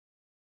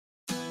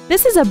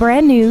This is a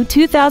brand new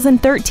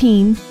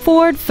 2013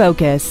 Ford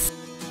Focus.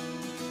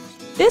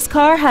 This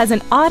car has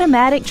an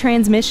automatic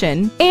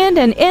transmission and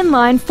an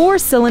inline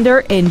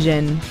 4-cylinder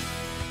engine.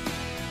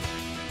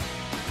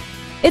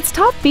 Its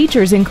top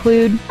features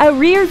include a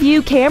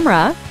rear-view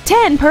camera,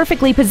 10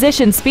 perfectly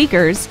positioned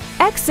speakers,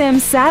 XM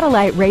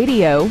satellite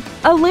radio,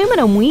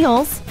 aluminum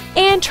wheels,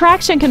 and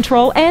traction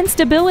control and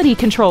stability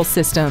control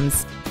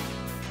systems.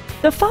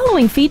 The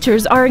following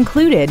features are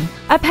included: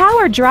 a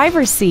power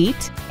driver's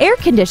seat, air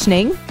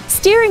conditioning,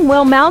 steering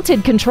wheel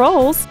mounted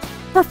controls,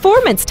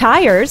 performance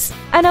tires,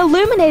 an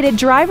illuminated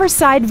driver's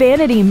side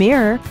vanity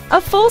mirror, a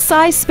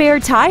full-size spare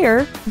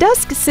tire,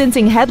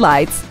 dusk-sensing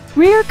headlights,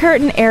 rear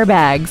curtain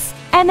airbags,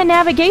 and the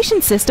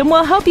navigation system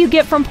will help you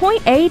get from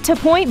point A to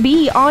point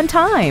B on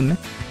time.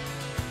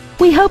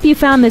 We hope you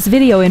found this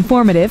video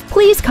informative.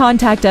 Please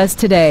contact us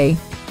today.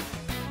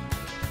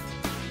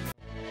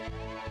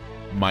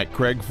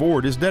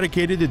 MikeCraigFord is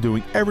dedicated to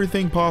doing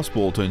everything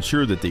possible to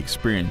ensure that the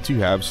experience you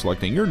have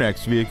selecting your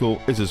next vehicle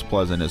is as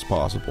pleasant as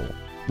possible.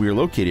 We are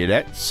located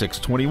at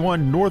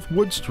 621 North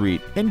Wood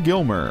Street in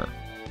Gilmer.